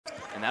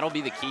And that'll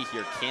be the key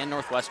here. Can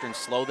Northwestern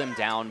slow them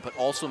down, but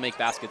also make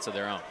baskets of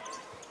their own?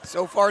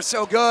 So far,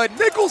 so good.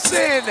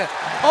 Nicholson!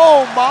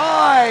 Oh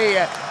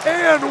my!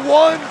 And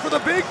one for the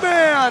big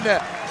man!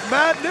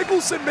 Matt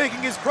Nicholson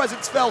making his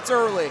presence felt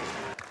early.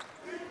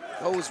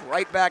 Goes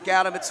right back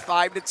at him. It's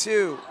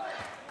 5-2.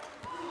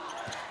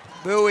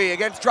 Bowie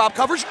against drop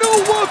coverage. No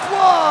look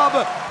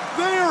lob!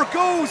 There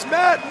goes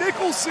Matt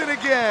Nicholson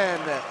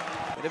again.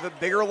 Bit of a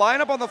bigger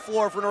lineup on the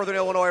floor for Northern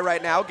Illinois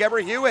right now.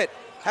 Geber Hewitt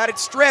had it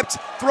stripped,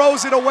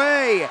 throws it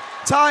away.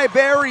 Ty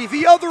Berry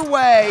the other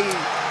way,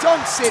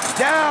 dunks it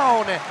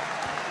down.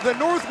 The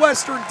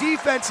Northwestern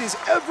defense is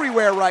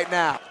everywhere right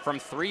now. From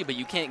three, but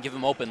you can't give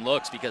him open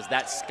looks because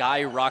that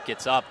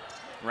skyrockets up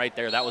right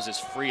there. That was as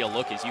free a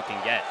look as you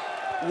can get.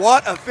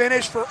 What a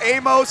finish for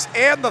Amos,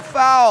 and the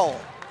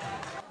foul.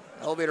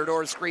 Elevator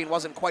door screen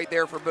wasn't quite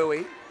there for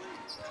Bowie.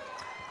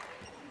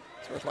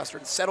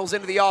 Northwestern settles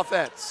into the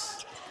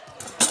offense.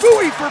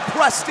 Bowie for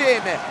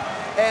Preston.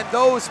 And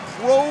those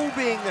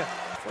probing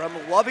from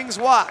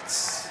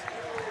Lovings-Watts.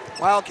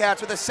 Wildcats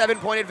with a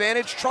 7-point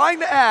advantage, trying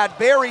to add.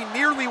 Berry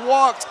nearly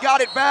walked,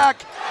 got it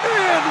back,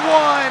 and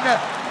one.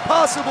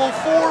 Possible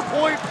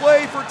 4-point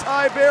play for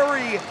Ty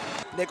Berry.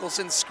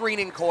 Nicholson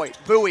screening Coit.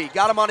 Bowie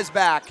got him on his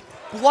back.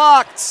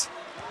 Blocked.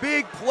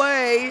 Big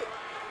play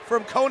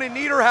from Conan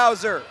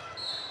Niederhauser.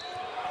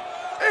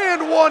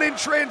 And one in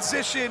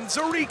transition.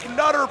 Zarik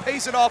Nutter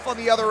pays it off on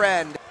the other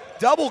end.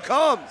 Double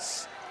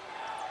comes.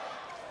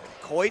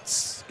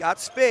 Coit's got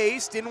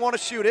space, didn't want to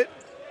shoot it.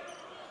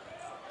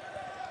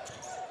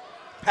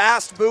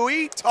 Past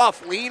Bowie,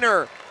 tough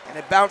leaner. And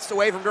it bounced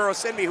away from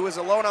Durosinbi, who was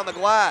alone on the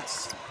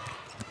glass.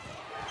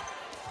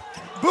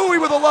 Bowie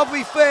with a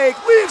lovely fake,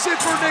 leaves it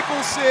for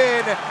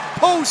Nicholson.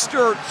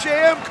 Poster,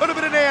 jam, could have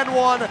been an and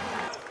one.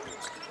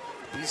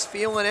 He's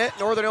feeling it.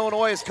 Northern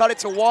Illinois has cut it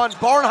to one.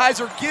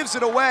 Barnheiser gives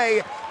it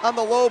away on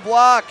the low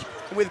block.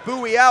 With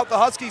Bowie out, the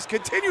Huskies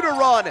continue to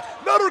run.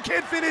 Nutter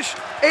can't finish.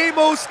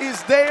 Amos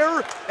is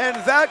there, and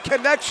that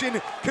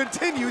connection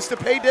continues to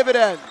pay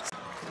dividends.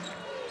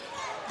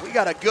 We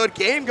got a good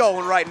game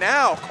going right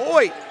now.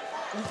 Coit,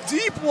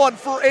 deep one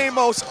for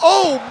Amos.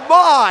 Oh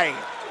my!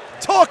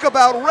 Talk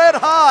about red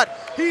hot.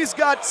 He's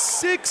got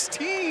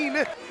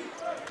 16.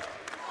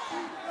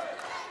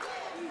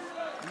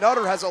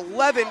 Nutter has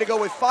 11 to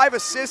go with 5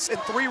 assists and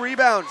 3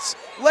 rebounds.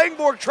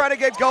 Langborg trying to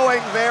get going.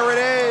 There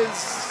it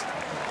is.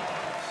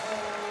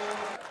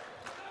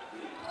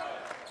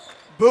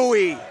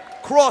 Bowie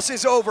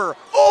crosses over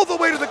all the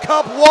way to the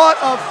cup. What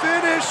a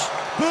finish.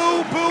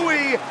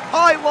 Bowie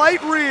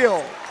highlight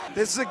reel.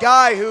 This is a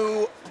guy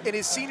who in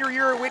his senior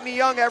year at Whitney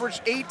Young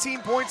averaged 18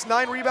 points,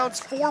 9 rebounds,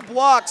 4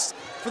 blocks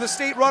for the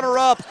state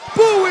runner-up.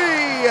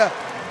 Bowie!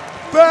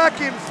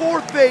 Back and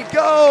forth they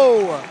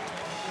go.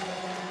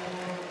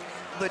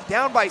 But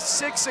down by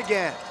 6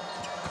 again.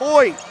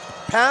 Coit,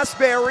 pass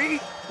Berry,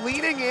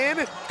 leaning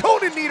in.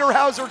 Conan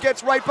Niederhauser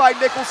gets right by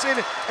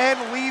Nicholson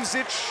and leaves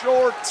it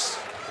short.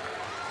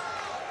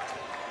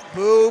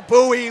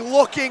 Bowie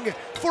looking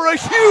for a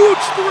huge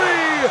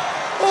three.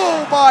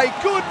 Oh my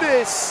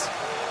goodness.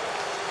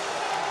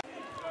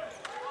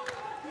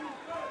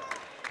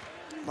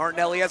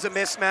 Martinelli has a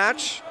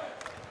mismatch.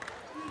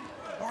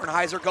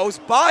 Barnheiser goes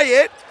by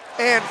it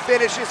and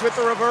finishes with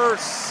the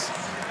reverse.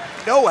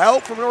 No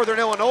help from Northern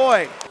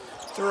Illinois.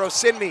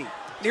 Durosinbi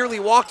nearly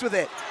walked with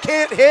it.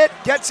 Can't hit,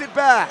 gets it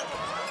back.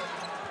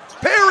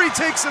 Perry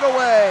takes it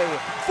away.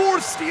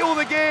 4th steal of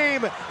the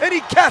game, and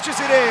he catches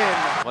it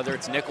in. Whether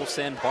it's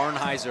Nicholson,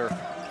 Barnheiser,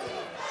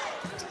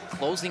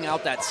 closing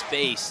out that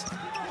space,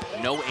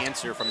 no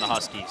answer from the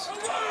Huskies.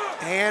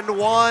 And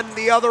one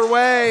the other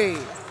way.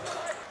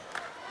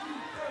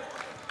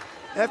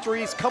 After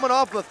he's coming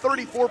off a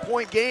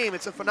 34-point game,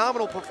 it's a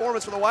phenomenal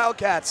performance for the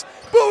Wildcats.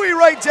 Bowie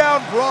right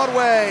down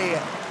Broadway.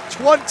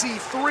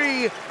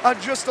 23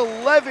 on just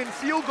 11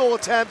 field goal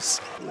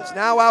attempts. He has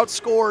now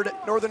outscored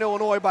Northern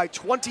Illinois by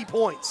 20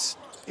 points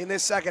in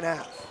this second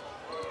half.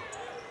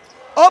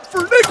 Up for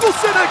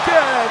Nicholson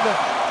again.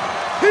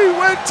 He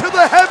went to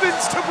the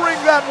heavens to bring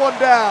that one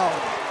down.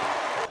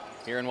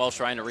 Here in Welsh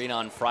Ryan Arena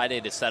on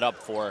Friday to set up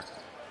for,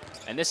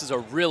 and this is a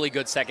really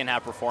good second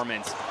half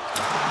performance.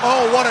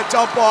 Oh, what a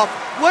dump off.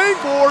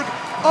 Langborg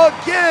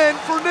again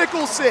for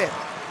Nicholson.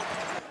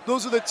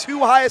 Those are the 2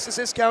 highest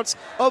assist counts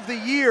of the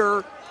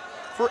year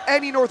for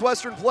any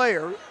Northwestern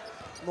player.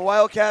 The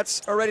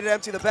Wildcats are ready to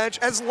empty the bench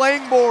as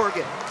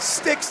Langborg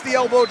sticks the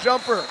elbow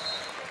jumper.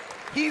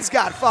 He's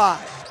got 5.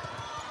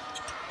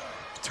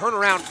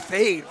 Turnaround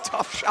fade,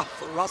 tough shot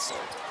for Russell.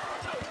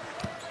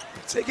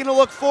 Taking a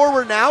look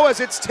forward now as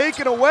it's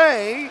taken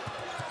away.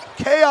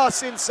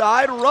 Chaos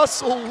inside,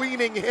 Russell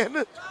leaning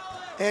in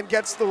and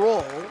gets the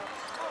roll.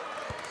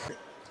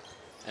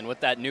 And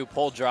with that new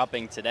poll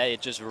dropping today,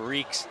 it just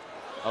reeks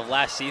of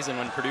last season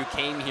when Purdue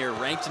came here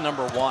ranked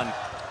 #1,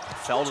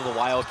 fell to the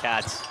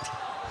Wildcats.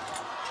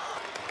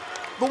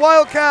 The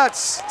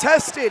Wildcats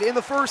tested in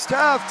the first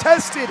half,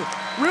 tested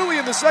really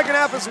in the second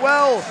half as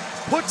well.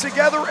 Put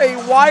together a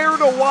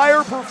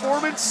wire-to-wire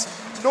performance.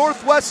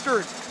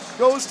 Northwestern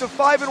goes to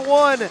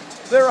 5-1,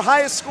 their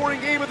highest scoring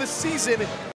game of the season.